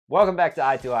Welcome back to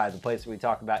Eye to Eye, the place where we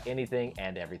talk about anything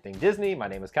and everything Disney. My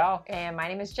name is Kyle. And my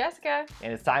name is Jessica.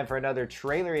 And it's time for another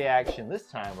trailer reaction. This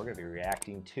time we're going to be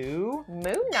reacting to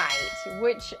Moon Knight,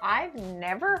 which I've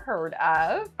never heard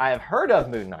of. I have heard of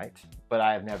Moon Knight, but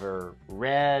I have never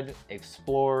read,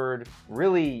 explored,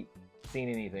 really seen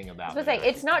anything about it. I was going to say,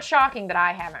 it's not shocking that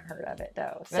I haven't heard of it,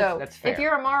 though. So that's fair. If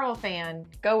you're a Marvel fan,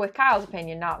 go with Kyle's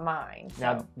opinion, not mine. So.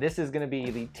 Now, this is going to be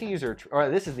the teaser, or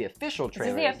this is the official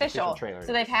trailer. This is the official trailer.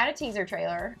 So they've had a teaser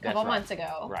trailer a couple months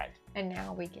ago. Right. And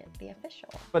now we get the official.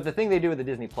 But the thing they do with the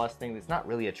Disney Plus thing, it's not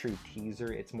really a true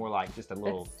teaser. It's more like just a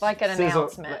little... It's like an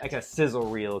announcement. Like a sizzle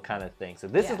reel kind of thing. So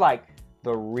this is like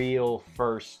the real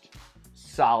first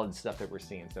solid stuff that we're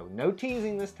seeing. So no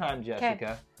teasing this time, Jessica.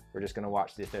 Okay. We're just going to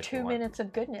watch the official 2 minutes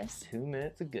of goodness. 2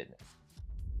 minutes of goodness.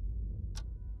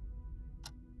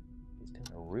 He's doing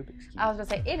a Rubik's Cube. I was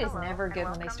going to say, it is never good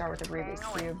when they start with a Rubik's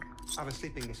Cube. I have a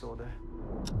sleeping disorder.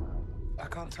 I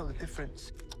can't tell the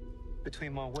difference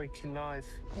between my waking life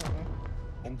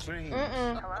and dreams.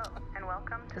 Hello and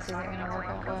welcome. This isn't going to work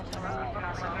out well.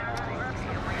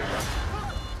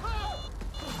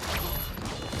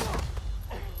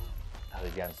 Oh,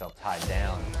 he's got himself tied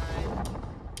down.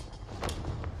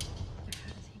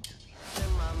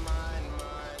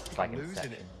 It's like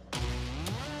Inception.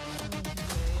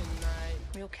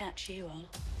 We'll catch you on.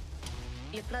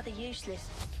 You're bloody useless.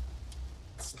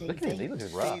 Look at him, he looks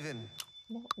rough.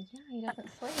 Well, yeah, he doesn't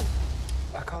sleep.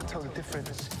 I can't tell the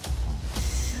difference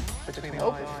between my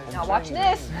eyes and now watch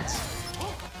this.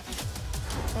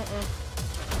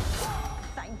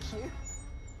 Thank you.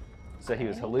 So he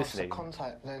was hallucinating. What's the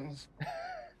contact lens?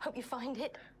 Hope you find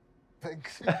it.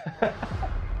 Thanks.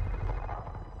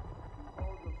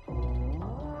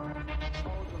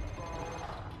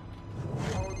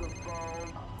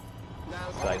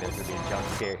 It's like there's gonna be a jump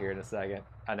scare here in a second.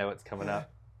 I know it's coming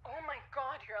up. Oh my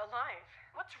God, you're alive.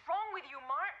 What's wrong with you,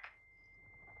 Mark?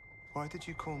 Why did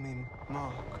you call me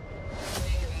Mark?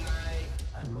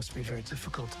 That must be very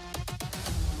difficult.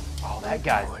 Oh, that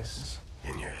guy. Voice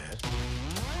in your head.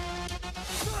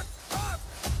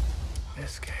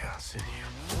 There's chaos in you.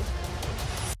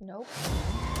 Nope.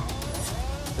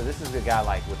 So this is the guy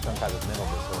like with some type of mental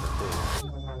disorder too.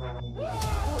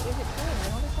 Well, is it true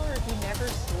mental disorder if you never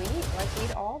sleep? Like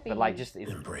we'd all be. But like just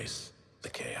embrace the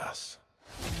chaos.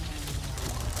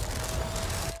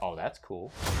 Oh, that's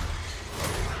cool.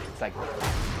 It's like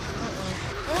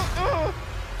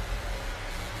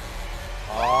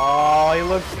oh, he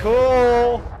looks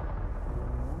cool.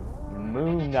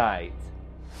 Moon Knight.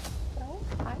 No,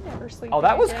 I never sleep. Oh,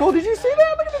 that was cool. Did you see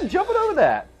that? Look at him jumping over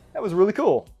that. That was really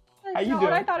cool. That's How you not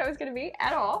doing? what I thought it was going to be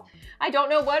at all. I don't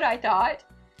know what I thought.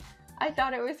 I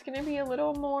thought it was going to be a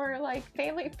little more like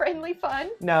family-friendly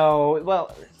fun. No,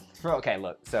 well, okay,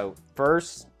 look. So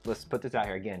first, let's put this out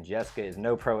here again. Jessica is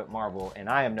no pro at Marvel, and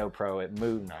I am no pro at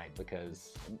Moon Knight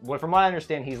because, well, from what I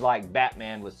understand, he's like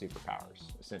Batman with superpowers,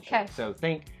 essentially. Okay. So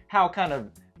think how kind of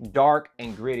dark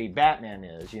and gritty Batman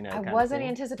is, you know. I wasn't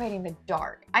anticipating the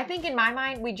dark. I think in my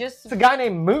mind, we just... It's a guy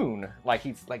named Moon. Like,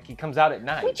 he comes out at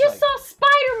night. We just saw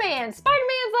Spider-Man.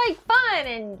 Spider-Man's like fun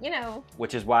and, you know...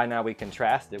 Which is why now we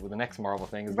contrast it with the next Marvel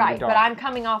thing. Is right, dark. But I'm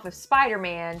coming off of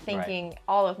Spider-Man thinking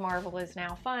all of Marvel is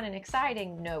now fun and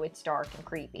exciting. No, it's dark and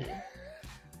creepy.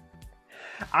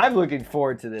 I'm looking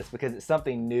forward to this because it's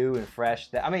something new and fresh.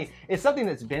 That I mean, it's something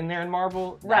that's been there in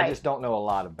Marvel. Right. I just don't know a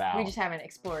lot about. We just haven't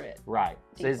explored it. Right.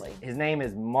 So his name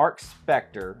is Mark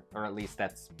Spector, or at least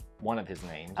that's one of his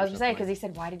names. I was just saying because he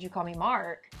said, "Why did you call me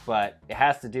Mark?" But it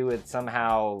has to do with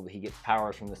somehow he gets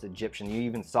powers from this Egyptian. You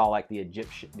even saw like the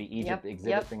Egypt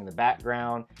exhibit thing in the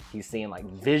background. He's seeing like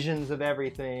visions of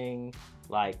everything,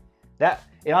 like. That,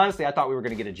 and honestly, I thought we were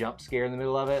going to get a jump scare in the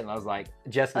middle of it, and I was like,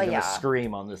 Jessica's going to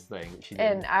scream on this thing.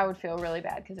 And I would feel really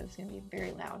bad because it was going to be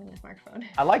very loud in this microphone.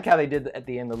 I like how they did at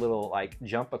the end the little like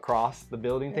jump across the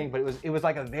building thing, but it was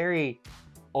like a very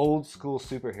old school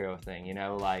superhero thing, you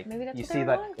know, like you see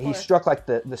that he struck like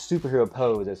the superhero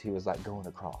pose as he was like going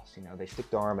across, you know, they stick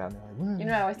the arm out and they're like, you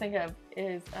know what I always think of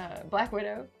is Black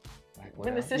Widow.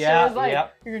 When the sister was like,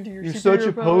 you're going to do your You're such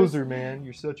a poser, man.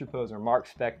 You're such a poser. Mark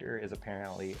Spector is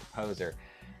apparently a poser.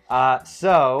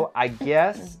 So I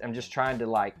guess I'm just trying to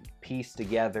like piece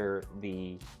together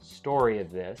the story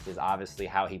of this is obviously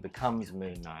how he becomes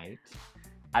Moon Knight.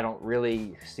 I don't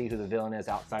really see who the villain is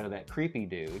outside of that creepy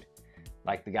dude.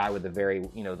 Like the guy with the very,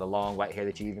 you know, the long white hair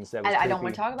that you even said was creepy. I don't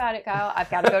want to talk about it, Kyle. I've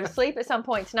got to go to sleep at some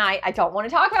point tonight. I don't want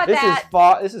to talk about that.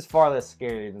 This is far less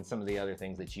scary than some of the other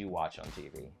things that you watch on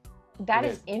TV. That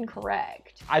is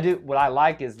incorrect. What I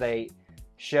like is they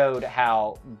showed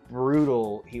how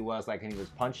brutal he was, like when he was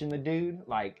punching the dude.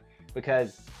 Like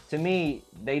because to me,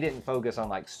 they didn't focus on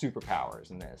like superpowers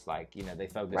in this. Like, you know, they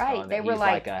focused Right, on they that were he's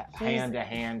like, like a he's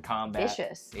hand-to-hand combat.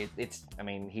 vicious. I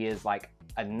mean, he is like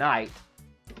a knight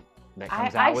that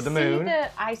comes out with the moon.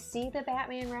 I see the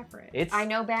Batman reference. It's- I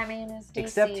know Batman is DC.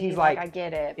 Except he's like, I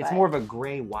get it. It's but- more of a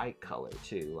gray-white color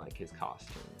too, like his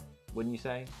costume. Wouldn't you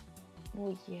say?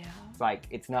 Well, yeah. It's like,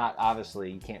 it's not, obviously,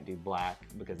 you can't do black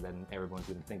because then everyone's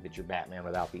going to think that you're Batman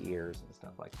without the ears and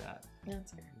stuff like that.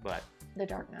 That's fair. But The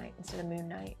Dark Knight instead of Moon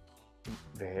Knight.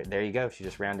 there you go. She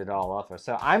just rounded it all off.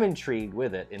 So I'm intrigued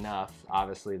with it enough,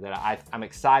 obviously, that I'm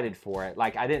excited for it.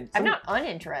 Like, I'm not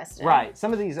uninterested. Right.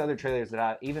 Some of these other trailers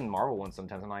that even Marvel ones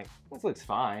sometimes, I'm like, this looks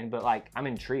fine, but like, I'm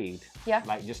intrigued. Yeah.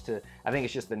 Like, I think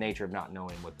it's just the nature of not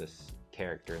knowing what this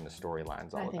character and the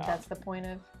storyline's all I about. think that's the point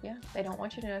of, they don't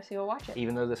want you to know, so you'll watch it.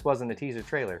 Even though this wasn't a teaser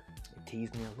trailer, it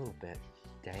teased me a little bit.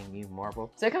 Dang you,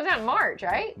 Marvel. So it comes out in March,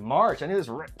 right? March. I knew it was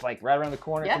like right around the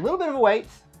corner. Yeah. It's a little bit of a wait,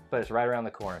 but it's right around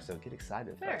the corner, so get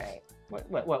excited. All folks. right.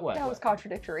 What? That was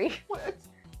contradictory.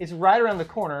 It's right around the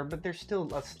corner, but there's still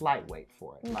a slight wait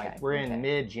for it. Okay, Like, we're okay. in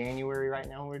mid-January right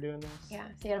now when we're doing this. Yeah,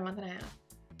 so you got a month and a half.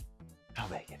 I'll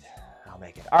make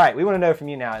it. All right, we want to know from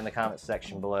you now in the comments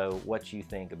section below what you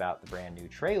think about the brand new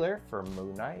trailer for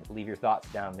Moon Knight. Leave your thoughts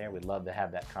down there. We'd love to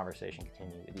have that conversation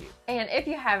continue with you. And if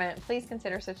you haven't, please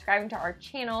consider subscribing to our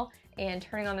channel and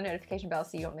turning on the notification bell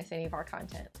so you don't miss any of our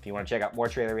content. If you want to check out more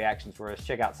trailer reactions for us,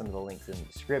 check out some of the links in the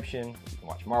description. You can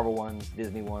watch Marvel ones,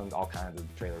 Disney ones, all kinds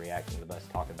of trailer reactions of us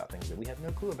talking about things that we have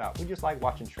no clue about. We just like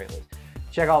watching trailers.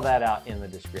 Check all that out in the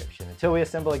description. Until we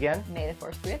assemble again, May the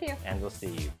Force be with you. and we'll see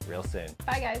you real soon.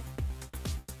 Bye, guys.